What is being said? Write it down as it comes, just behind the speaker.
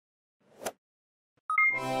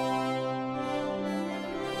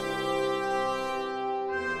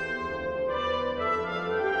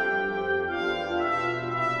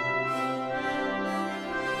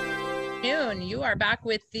afternoon. You are back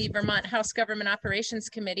with the Vermont House Government Operations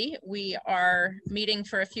Committee. We are meeting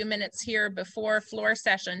for a few minutes here before floor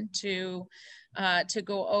session to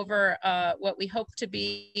go over what we hope to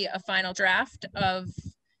be a final draft of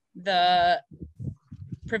the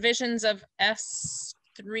provisions of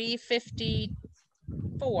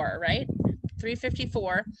S.354, right?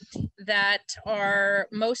 354 that are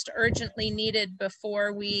most urgently needed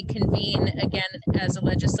before we convene again as a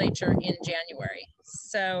legislature in January.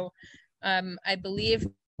 So I believe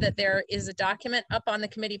that there is a document up on the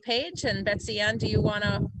committee page, and Betsy Ann, do you want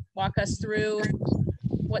to walk us through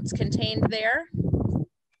what's contained there?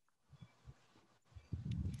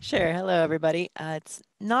 Sure. Hello, everybody. It's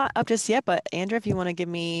not up just yet, but Andrea, if you want to give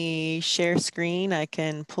me share screen, I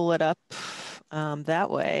can pull it up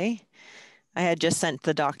that way. I had just sent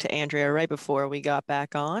the doc to Andrea right before we got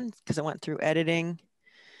back on because it went through editing.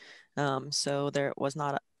 So there was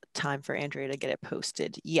not a time for Andrea to get it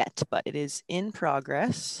posted yet, but it is in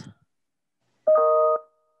progress.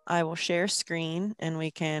 I will share screen and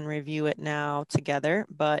we can review it now together.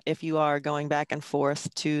 But if you are going back and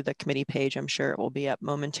forth to the committee page, I'm sure it will be up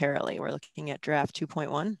momentarily. We're looking at draft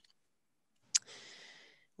 2.1.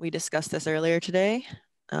 We discussed this earlier today.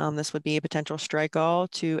 This would be a potential strike all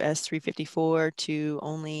to S.354 to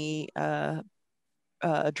only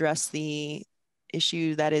address the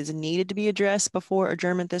issue that is needed to be addressed before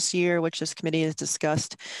adjournment this year, which this committee has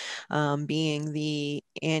discussed, being the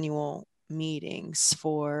annual meetings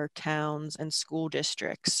for towns and school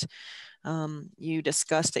districts. You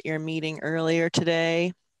discussed at your meeting earlier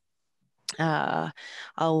today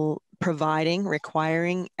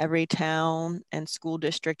requiring every town and school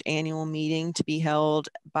district annual meeting to be held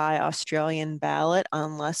by Australian ballot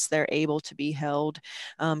unless they're able to be held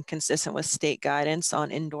consistent with state guidance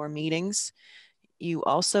on indoor meetings. You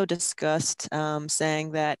also discussed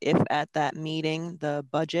saying that if at that meeting the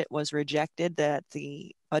budget was rejected, that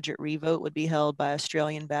the budget revote would be held by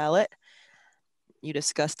Australian ballot. You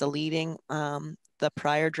discussed deleting the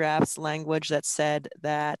prior draft's language that said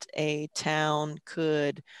that a town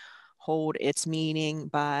could hold its meeting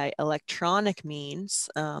by electronic means.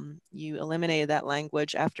 You eliminated that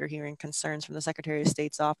language after hearing concerns from the Secretary of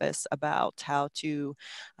State's office about how to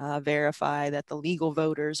verify that the legal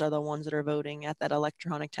voters are the ones that are voting at that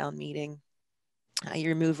electronic town meeting. You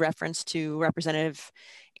remove reference to representative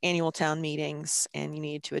annual town meetings, and you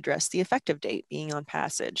need to address the effective date being on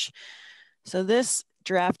passage. So this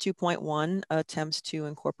draft 2.1 attempts to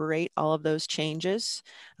incorporate all of those changes.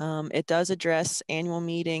 It does address annual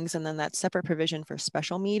meetings and then that separate provision for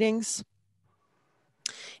special meetings.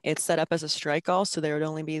 It's set up as a strike all, so there would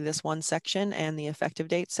only be this one section and the effective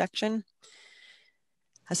date section.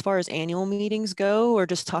 As far as annual meetings go, we're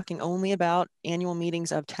just talking only about annual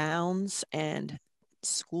meetings of towns and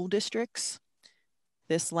school districts.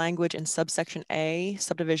 This language in subsection A,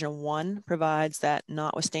 subdivision 1, provides that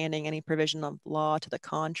notwithstanding any provision of law to the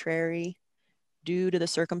contrary, due to the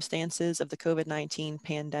circumstances of the COVID-19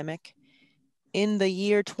 pandemic, in the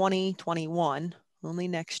year 2021, only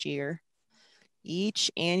next year,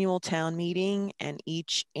 each annual town meeting and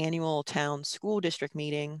each annual town school district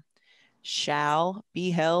meeting shall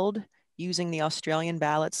be held using the Australian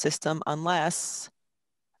ballot system unless,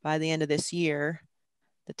 by the end of this year,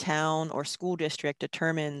 the town or school district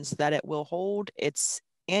determines that it will hold its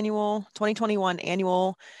annual 2021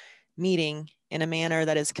 annual meeting in a manner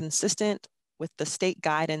that is consistent with the state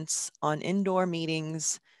guidance on indoor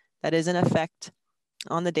meetings that is in effect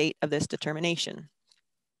on the date of this determination.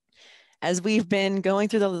 As we've been going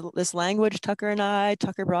through this language, Tucker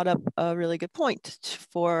brought up a really good point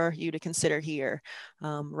for you to consider here.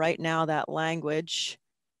 Right now, that language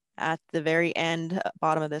at the very end,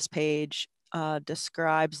 bottom of this page,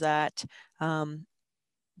 describes that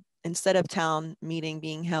instead of town meeting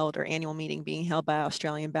being held or annual meeting being held by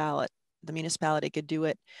Australian ballot, the municipality could do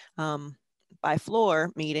it by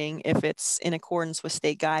floor meeting if it's in accordance with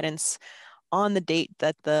state guidance on the date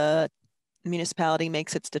that the municipality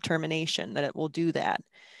makes its determination that it will do that,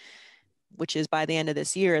 which is by the end of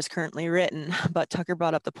this year as currently written. But Tucker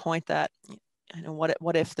brought up the point that, you know,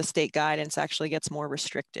 what if the state guidance actually gets more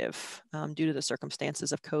restrictive due to the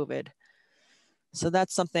circumstances of COVID? So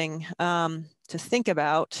that's something to think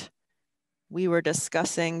about. We were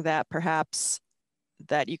discussing that perhaps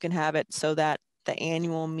that you can have it so that the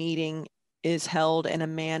annual meeting is held in a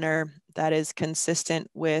manner that is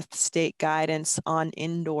consistent with state guidance on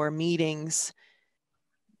indoor meetings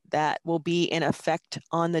that will be in effect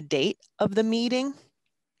on the date of the meeting.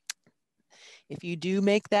 If you do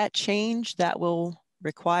make that change, that will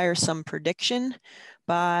requires some prediction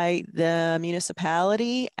by the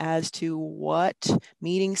municipality as to what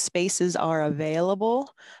meeting spaces are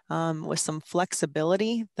available, with some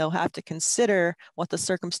flexibility. They'll have to consider what the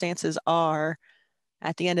circumstances are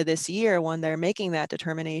at the end of this year when they're making that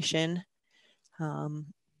determination.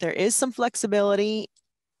 There is some flexibility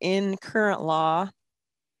in current law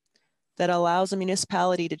that allows a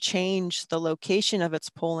municipality to change the location of its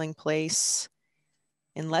polling place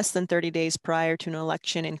in less than 30 days prior to an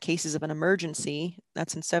election in cases of an emergency.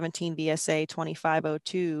 That's in 17 VSA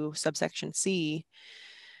 2502 subsection C.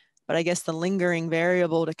 But I guess the lingering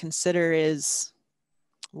variable to consider is,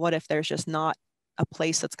 what if there's just not a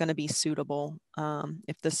place that's going to be suitable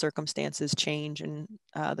if the circumstances change and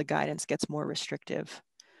the guidance gets more restrictive.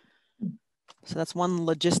 So that's one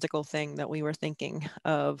logistical thing that we were thinking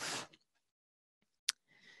of.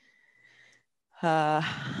 I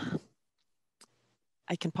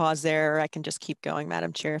can pause there, or I can just keep going,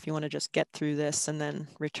 Madam Chair, if you want to just get through this and then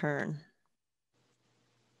return.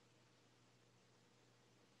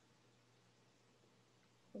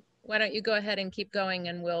 Why don't you go ahead and keep going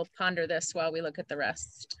and we'll ponder this while we look at the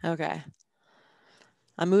rest. Okay.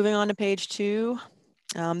 I'm moving on to page 2.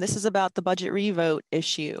 This is about the budget revote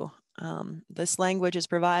issue. This language is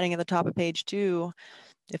providing at the top of page 2,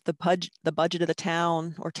 if the budget of the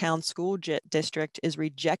town or town school district is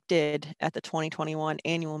rejected at the 2021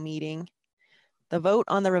 annual meeting, the vote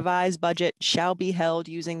on the revised budget shall be held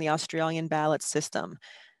using the Australian ballot system.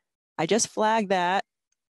 I just flagged that.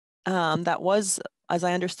 That was, as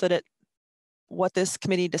I understood it, what this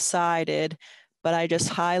committee decided, but I just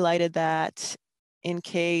highlighted that in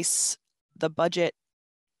case the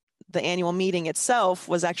annual meeting itself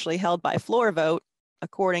was actually held by floor vote,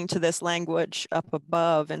 according to this language up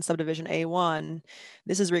above in subdivision A1,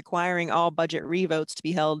 this is requiring all budget revotes to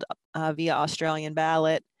be held via Australian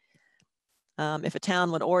ballot. If a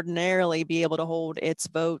town would ordinarily be able to hold its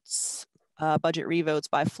votes, budget revotes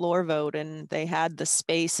by floor vote, and they had the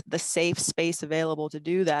safe space available to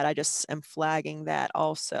do that, I just am flagging that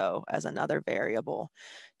also as another variable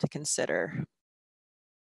to consider.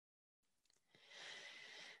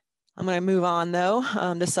 I'm going to move on though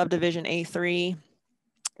to subdivision A3.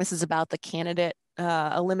 This is about the candidate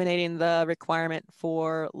eliminating the requirement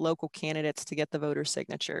for local candidates to get the voter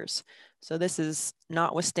signatures. So this is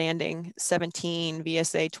notwithstanding 17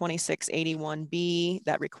 VSA 2681B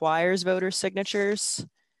that requires voter signatures.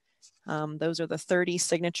 Those are the 30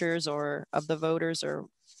 signatures or of the voters, or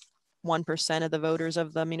 1% of the voters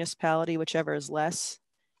of the municipality, whichever is less,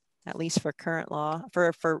 at least for current law,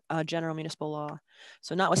 for general municipal law.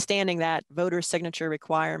 So notwithstanding that voter signature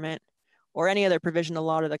requirement, or any other provisional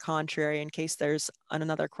law to the contrary, in case there's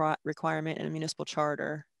another requirement in a municipal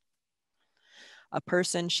charter, a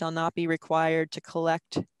person shall not be required to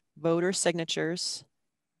collect voter signatures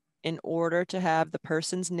in order to have the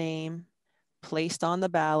person's name placed on the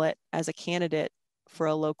ballot as a candidate for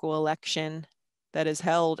a local election that is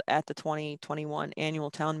held at the 2021 annual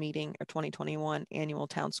town meeting or 2021 annual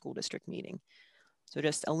town school district meeting. So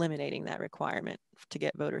just eliminating that requirement to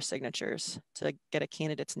get voter signatures to get a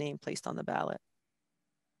candidate's name placed on the ballot.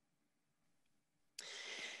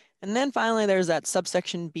 And then finally, there's that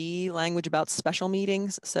subsection B language about special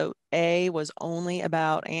meetings. So A was only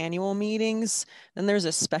about annual meetings. Then there's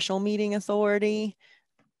a special meeting authority.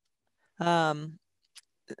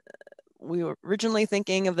 We were originally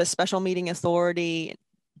thinking of the special meeting authority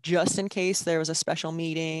just in case there was a special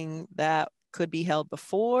meeting that could be held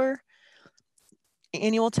before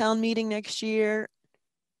annual town meeting next year,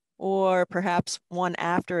 or perhaps one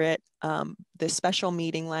after it. The special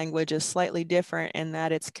meeting language is slightly different in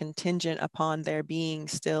that it's contingent upon there being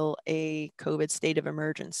still a COVID state of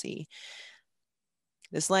emergency.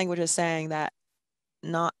 This language is saying that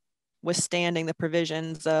notwithstanding the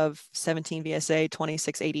provisions of 17 VSA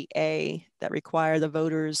 2680A that require the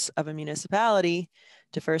voters of a municipality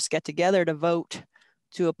to first get together to vote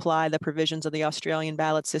to apply the provisions of the Australian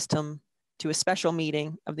ballot system to a special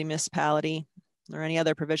meeting of the municipality or any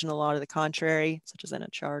other provisional law to the contrary, such as in a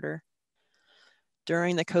charter.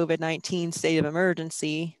 During the COVID-19 state of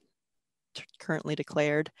emergency, currently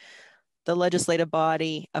declared, the legislative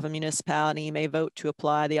body of a municipality may vote to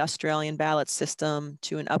apply the Australian ballot system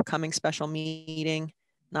to an upcoming special meeting,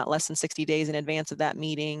 not less than 60 days in advance of that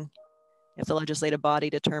meeting, if the legislative body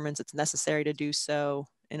determines it's necessary to do so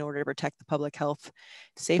in order to protect the public health,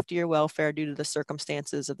 safety, or welfare due to the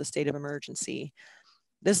circumstances of the state of emergency.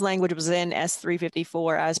 This language was in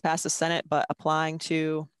S.354 as passed the Senate, but applying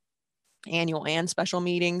to annual and special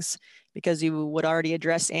meetings, because you would already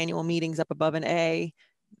address annual meetings up above an A.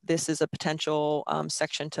 This is a potential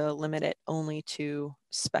section to limit it only to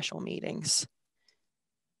special meetings.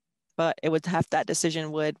 but it would have, that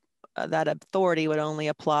decision would, that authority would only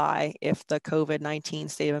apply if the COVID-19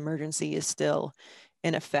 state of emergency is still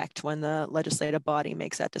in effect when the legislative body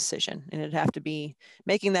makes that decision. And it'd have to be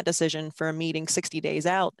making that decision for a meeting 60 days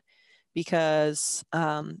out, because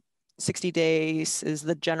 60 days is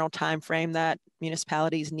the general time frame that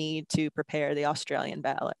municipalities need to prepare the Australian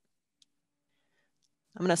ballot.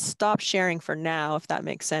 I'm going to stop sharing for now, if that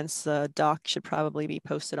makes sense. The doc should probably be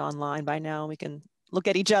posted online by now. We can look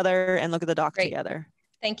at each other and look at the doc Great. together.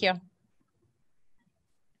 Thank you.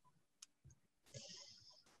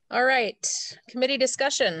 All right, committee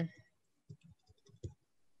discussion.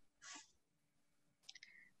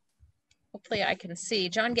 Hopefully I can see.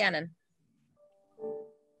 John Gannon.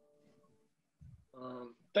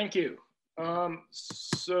 Thank you.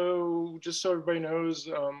 So just so everybody knows,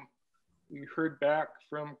 we heard back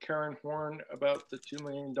from Karen Horn about the $2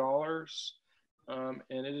 million,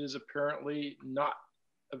 and it is apparently not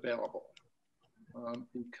available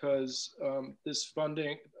because this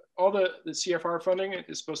funding, all the CFR funding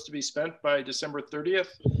is supposed to be spent by December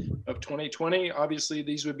 30th of 2020. Obviously,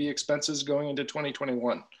 these would be expenses going into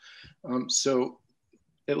 2021. So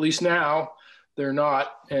at least now, they're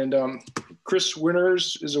not. And Chris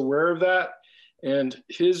Winters is aware of that. And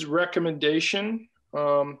his recommendation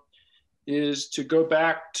is to go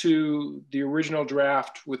back to the original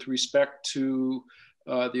draft with respect to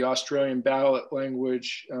the Australian ballot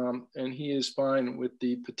language. And he is fine with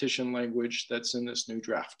the petition language that's in this new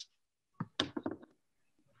draft.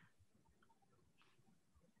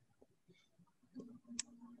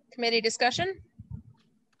 Committee discussion?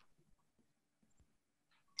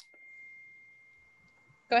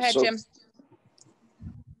 Go ahead, Jim.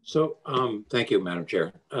 So, thank you, Madam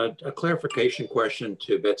Chair. A clarification question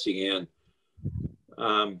to Betsy Ann.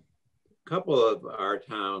 A couple of our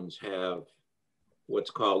towns have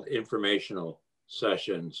what's called informational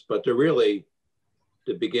sessions, but they're really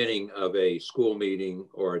the beginning of a school meeting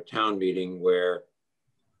or a town meeting where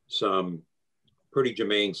some pretty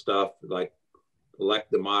germane stuff like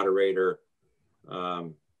elect the moderator,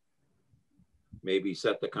 maybe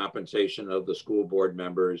set the compensation of the school board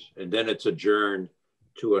members, and then it's adjourned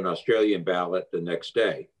to an Australian ballot the next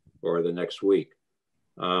day or the next week.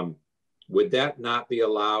 Would that not be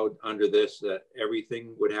allowed under this, that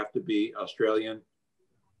everything would have to be Australian?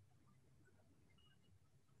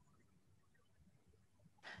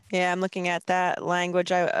 Yeah, I'm looking at that language.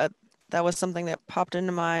 That was something that popped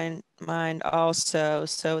into my mind also.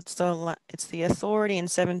 So it's the authority in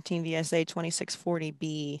 17 VSA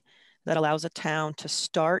 2640B that allows a town to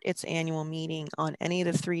start its annual meeting on any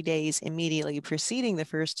of the 3 days immediately preceding the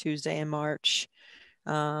first Tuesday in March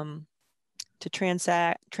to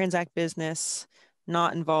transact business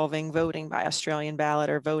not involving voting by Australian ballot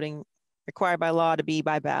or voting required by law to be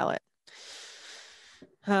by ballot.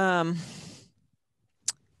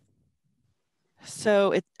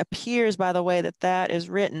 So it appears by the way that that is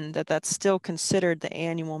written, that that's still considered the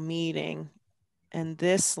annual meeting. And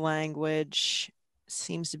this language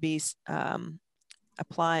seems to be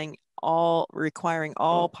requiring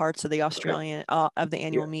all parts of the Australian, of the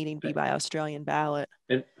annual meeting be by Australian ballot.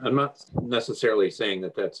 And I'm not necessarily saying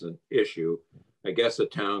that that's an issue. I guess a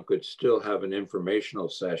town could still have an informational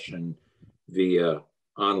session via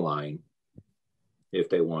online if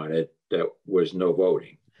they wanted, that was no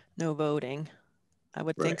voting. No voting. I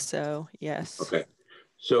would think so, yes. Okay.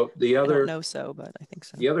 So the other, I don't know so, but I think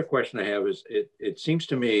so. The other question I have is, it seems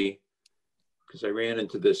to me, because I ran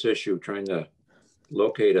into this issue trying to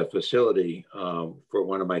locate a facility for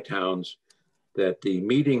one of my towns, that the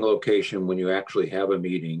meeting location when you actually have a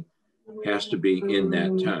meeting has to be in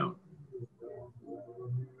that town.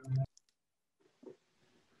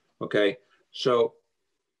 Okay, so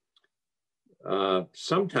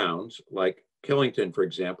some towns like Killington, for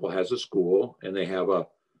example, has a school and they have a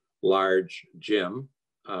large gym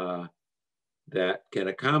that can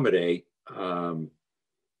accommodate,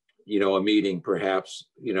 you know, a meeting perhaps,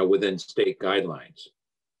 you know, within state guidelines.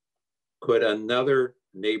 Could another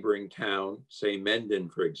neighboring town, say Mendon,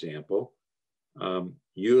 for example,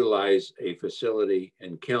 utilize a facility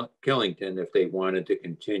in Killington if they wanted to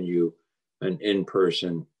continue an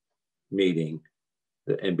in-person meeting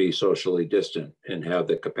and be socially distant and have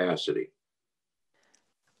the capacity?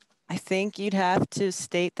 I think you'd have to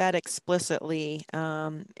state that explicitly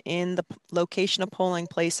in the location of polling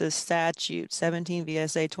places statute 17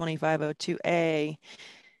 VSA 2502A.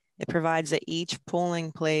 It provides that each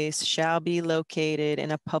polling place shall be located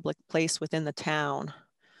in a public place within the town.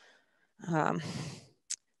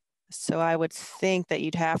 So I would think that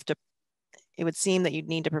you'd have to, it would seem that you'd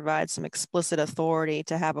need to provide some explicit authority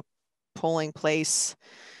to have a polling place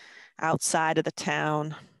outside of the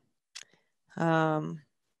town. I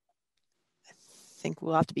think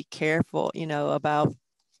we'll have to be careful, you know, about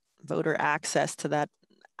voter access to that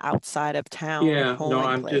outside of town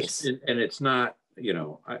polling place. And it's not, you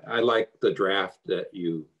know, I like the draft that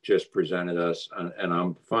you just presented us, and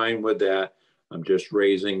I'm fine with that. I'm just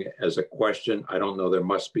raising as a question. I don't know, there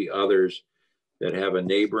must be others that have a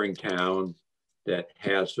neighboring town that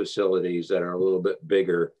has facilities that are a little bit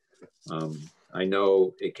bigger. I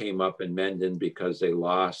know it came up in Mendon because they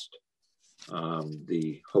lost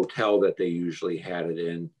the hotel that they usually had it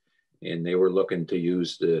in, and they were looking to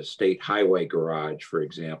use the state highway garage, for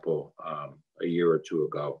example, a year or two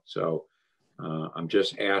ago. So I'm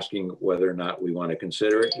just asking whether or not we want to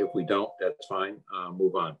consider it. If we don't, that's fine.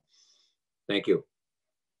 Move on. Thank you.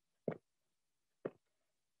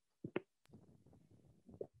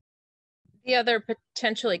 The other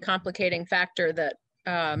potentially complicating factor that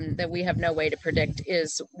that we have no way to predict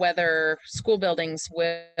is whether school buildings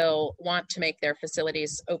will want to make their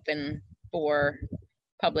facilities open for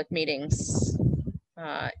public meetings,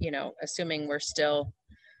 you know, assuming we're still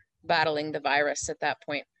battling the virus at that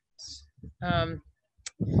point.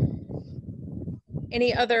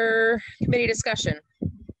 Any other committee discussion?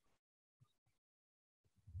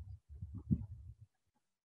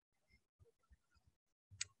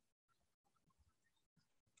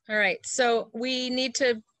 All right, so we need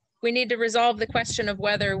to resolve the question of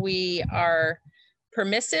whether we are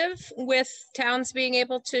permissive with towns being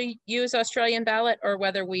able to use Australian ballot or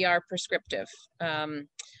whether we are prescriptive.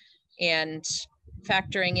 And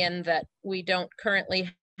factoring in that we don't currently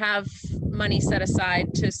have money set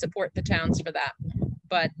aside to support the towns for that,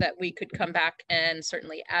 but that we could come back and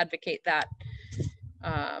certainly advocate that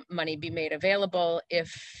money be made available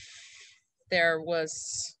if there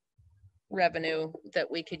was revenue that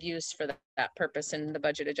we could use for that purpose in the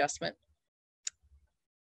budget adjustment.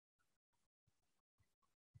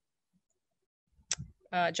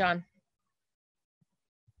 John.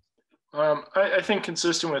 I think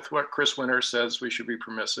consistent with what Chris Winter says, we should be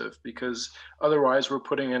permissive because otherwise we're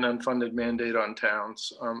putting an unfunded mandate on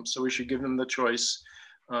towns. So we should give them the choice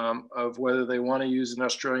of whether they want to use an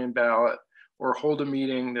Australian ballot or hold a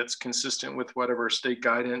meeting that's consistent with whatever state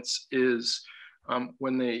guidance is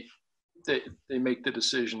when they make the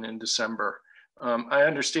decision in December. I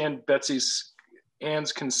understand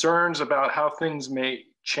Ann's concerns about how things may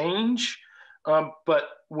change, but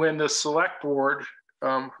when the select board,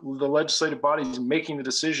 the legislative body is making the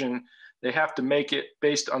decision, they have to make it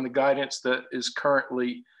based on the guidance that is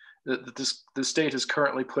currently, that the state has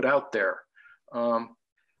currently put out there.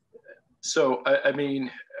 So, I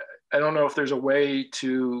mean, I don't know if there's a way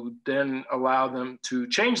to then allow them to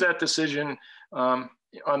change that decision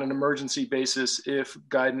on an emergency basis if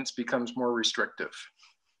guidance becomes more restrictive.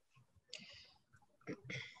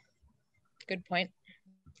 Good point.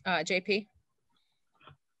 JP?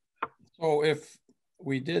 So if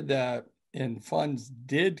we did that and funds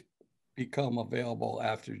did become available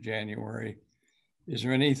after January, is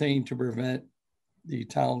there anything to prevent the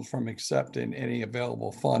towns from accepting any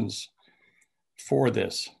available funds for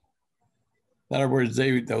this? In other words,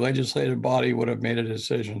 the legislative body would have made a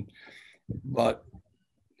decision, but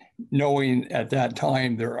knowing at that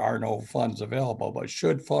time there are no funds available, but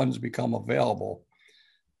should funds become available,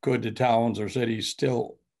 could the towns or cities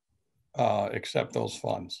still accept those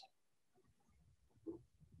funds?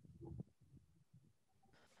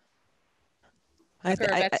 I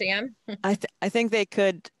think they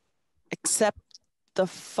could accept the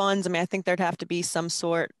funds. I mean, I think there'd have to be some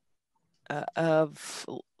sort of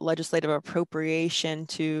legislative appropriation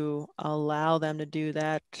to allow them to do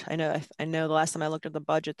that. I know the last time I looked at the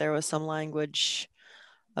budget, there was some language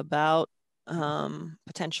about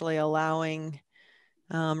potentially allowing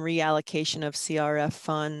reallocation of CRF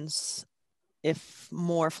funds if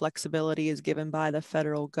more flexibility is given by the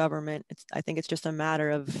federal government. I think it's just a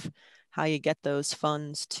matter of how you get those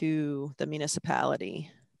funds to the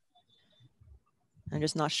municipality. I'm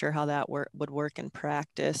just not sure how that would work in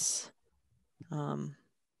practice.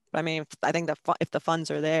 But I mean, I think that if the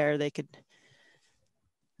funds are there, they could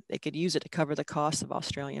use it to cover the cost of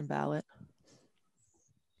Australian ballot.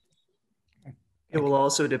 It will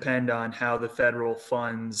also depend on how the federal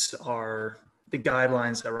funds are, the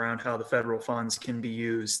guidelines around how the federal funds can be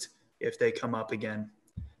used if they come up again.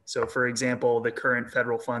 So for example, the current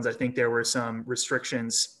federal funds, I think there were some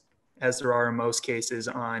restrictions, as there are in most cases,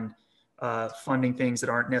 on funding things that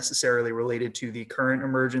aren't necessarily related to the current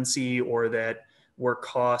emergency or that were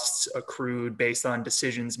costs accrued based on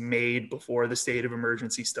decisions made before the state of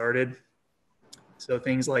emergency started. So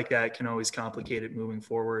things like that can always complicate it moving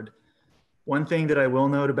forward. One thing that I will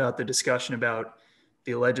note about the discussion about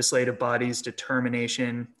the legislative body's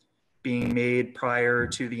determination being made prior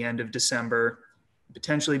to the end of December,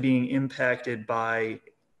 potentially being impacted by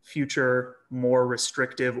future more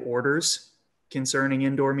restrictive orders concerning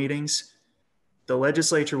indoor meetings. The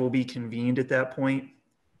legislature will be convened at that point,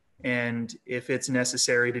 and if it's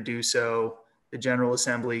necessary to do so, the General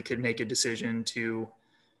Assembly could make a decision to,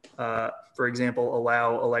 for example,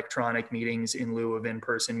 allow electronic meetings in lieu of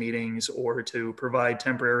in-person meetings, or to provide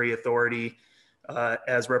temporary authority,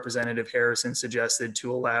 as Representative Harrison suggested,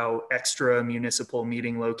 to allow extra municipal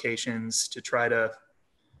meeting locations to try to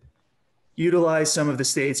utilize some of the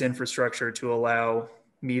state's infrastructure to allow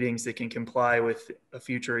meetings that can comply with a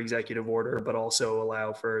future executive order, but also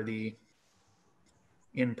allow for the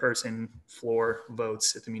in-person floor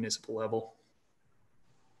votes at the municipal level.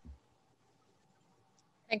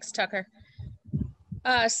 Thanks, Tucker.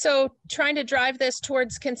 So trying to drive this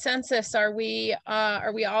towards consensus, are we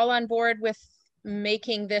all on board with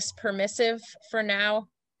making this permissive for now?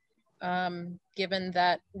 Given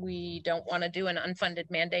that we don't want to do an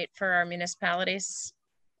unfunded mandate for our municipalities?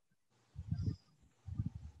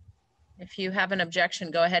 If you have an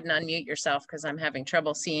objection, go ahead and unmute yourself, because I'm having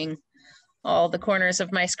trouble seeing all the corners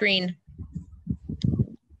of my screen.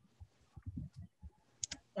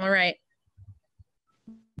 All right.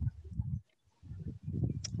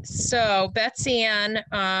 So Betsy Ann,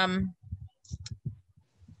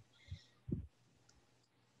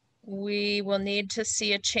 we will need to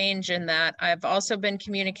see a change in that. I've also been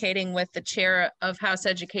communicating with the chair of House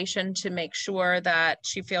Education to make sure that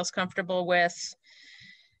she feels comfortable with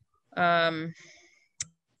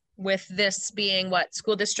this being what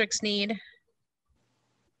school districts need.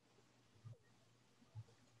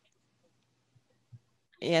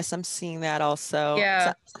 Yes, I'm seeing that also.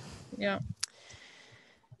 Yeah. Yeah.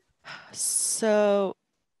 So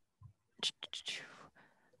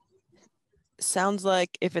sounds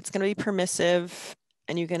like if it's going to be permissive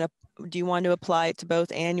and do you want to apply it to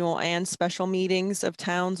both annual and special meetings of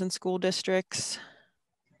towns and school districts?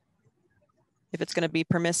 If it's going to be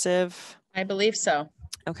permissive? I believe so.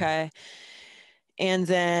 Okay. And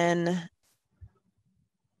then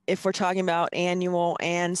if we're talking about annual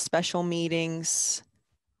and special meetings,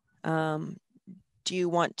 do you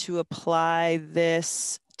want to apply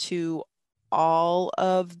this to all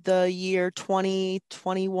of the year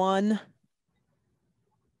 2021?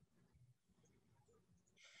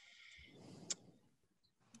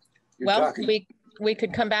 Well, we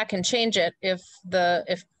could come back and change it if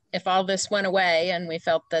all this went away and we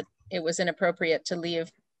felt that it was inappropriate to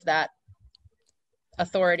leave that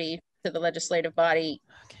authority to the legislative body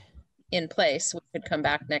in place. We could come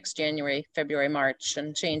back next January, February, March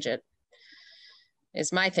and change it,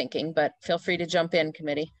 is my thinking, but feel free to jump in,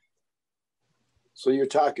 committee. So you're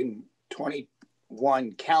talking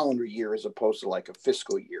 21 calendar year as opposed to like a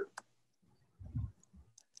fiscal year?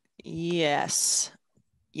 Yes.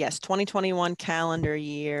 Yes, 2021 calendar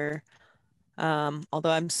year.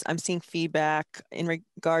 Although I'm seeing feedback in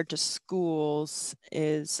regard to schools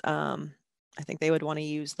is I think they would want to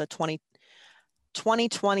use the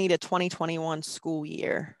 2020 to 2021 school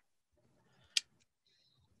year.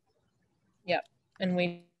 Yep, and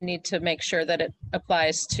we need to make sure that it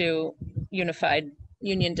applies to unified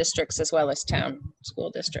union districts as well as town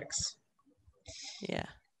school districts. Yeah.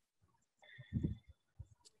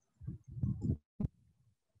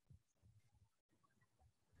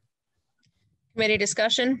 Committee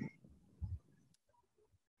discussion?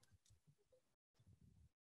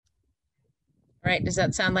 All right, does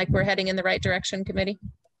that sound like we're heading in the right direction, committee?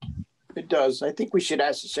 It does. I think we should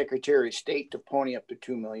ask the Secretary of State to pony up to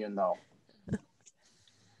 $2 million though.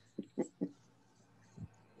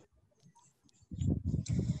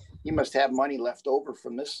 He must have money left over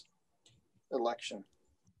from this election.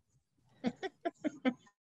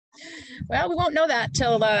 Well, we won't know that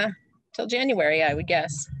till January, I would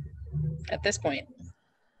guess, at this point.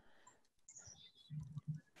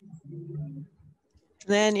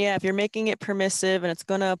 Then, yeah, if you're making it permissive and it's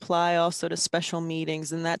going to apply also to special meetings,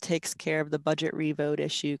 then that takes care of the budget revote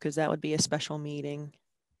issue, because that would be a special meeting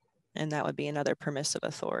and that would be another permissive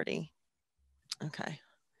authority. Okay.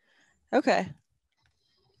 Okay.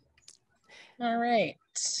 All right.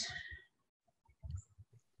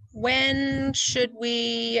 When should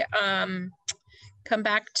we come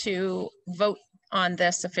back to vote on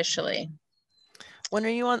this officially? When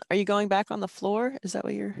are you going back on the floor? Is that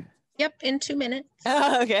what you're? Yep, in 2 minutes.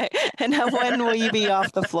 Oh, okay. And when will you be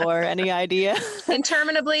off the floor? Any idea?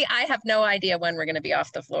 Interminably, I have no idea when we're going to be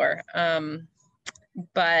off the floor.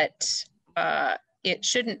 But it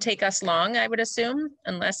shouldn't take us long, I would assume,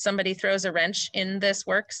 unless somebody throws a wrench in this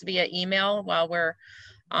works via email while we're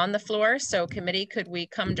on the floor. So committee, could we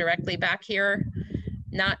come directly back here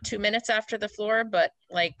not 2 minutes after the floor, but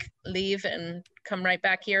like leave and come right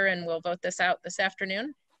back here and we'll vote this out this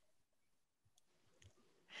afternoon.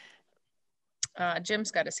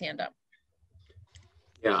 Jim's got his hand up.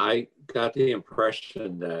 Yeah, I got the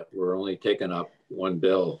impression that we're only taking up one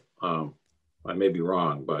bill. I may be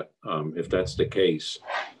wrong, but if that's the case,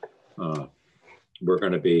 we're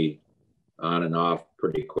going to be on and off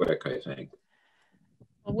pretty quick, I think.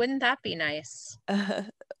 Well, wouldn't that be nice?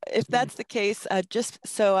 If that's the case, just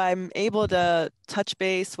so I'm able to touch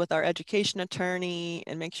base with our education attorney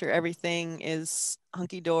and make sure everything is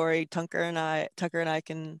hunky-dory, Tucker and I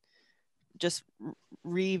can just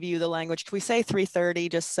review the language. Can we say 3:30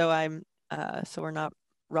 just so so we're not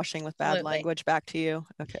rushing with bad Absolutely. language back to you?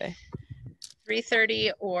 Okay.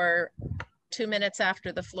 3:30 or 2 minutes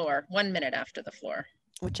after the floor, 1 minute after the floor.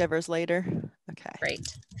 Whichever's later. Okay.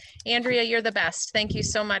 Great. Andrea, you're the best. Thank you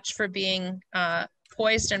so much for being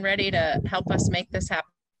poised and ready to help us make this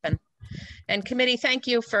happen. And committee, thank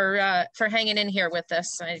you for hanging in here with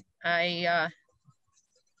us.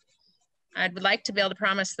 I'd like to be able to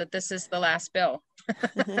promise that this is the last bill.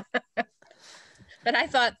 But I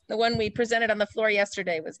thought the one we presented on the floor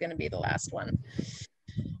yesterday was going to be the last one.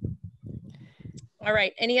 All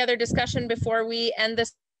right, any other discussion before we end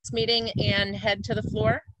this meeting and head to the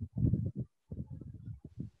floor?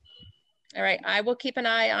 All right, I will keep an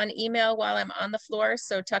eye on email while I'm on the floor.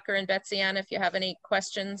 So Tucker and Betsy Ann, if you have any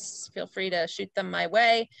questions, feel free to shoot them my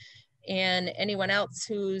way. And anyone else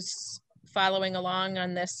who's following along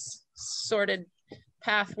on this sorted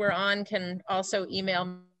path we're on can also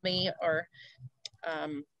email me or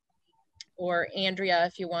Andrea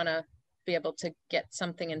if you want to be able to get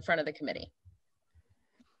something in front of the committee.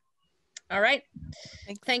 All right.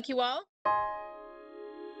 Thank you all.